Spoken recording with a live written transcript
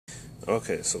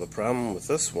Okay, so the problem with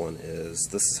this one is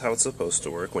this is how it's supposed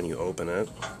to work. When you open it,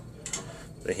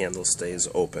 the handle stays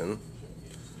open,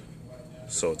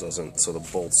 so the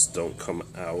bolts don't come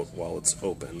out while it's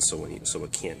open, so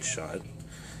it can't shut.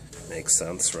 Makes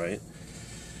sense, right?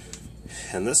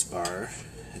 And this bar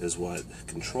is what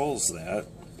controls that.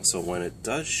 So when it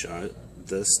does shut,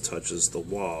 this touches the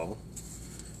wall,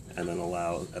 and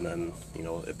then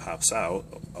it pops out.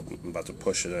 I'm about to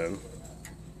push it in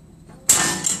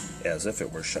as if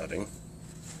it were shutting,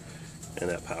 and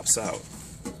that pops out,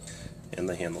 and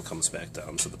the handle comes back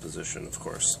down to the position, of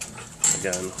course.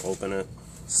 Again, open it,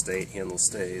 handle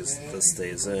stays, this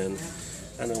stays in,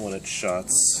 and then when it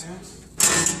shuts,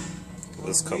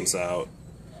 this comes out,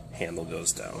 handle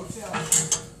goes down.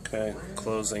 Okay,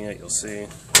 closing it, you'll see.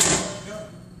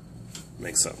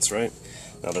 Makes sense, right?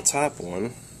 Now the top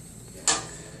one,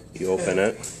 you open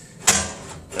it,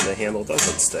 and the handle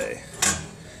doesn't stay.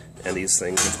 And these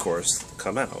things, of course,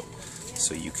 come out.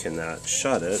 So you cannot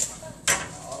shut it.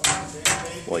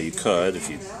 Well, you could if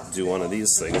you do one of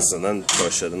these things and then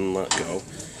push it and let go.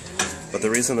 But the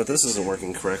reason that this isn't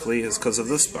working correctly is because of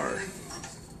this bar.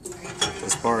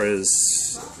 This bar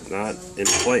is not in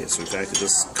place. In fact, it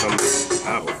just comes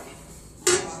out.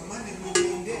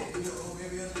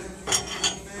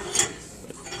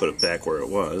 Put it back where it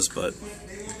was, but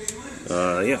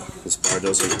yeah, this bar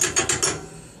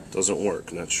doesn't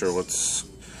work. Not sure what's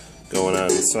going on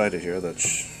inside of here. That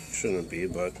shouldn't be,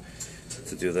 but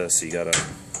to do this, you gotta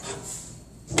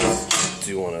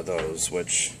do one of those,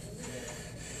 which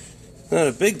not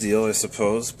a big deal, I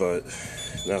suppose, but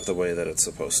not the way that it's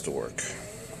supposed to work.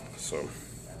 So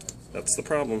that's the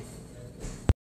problem.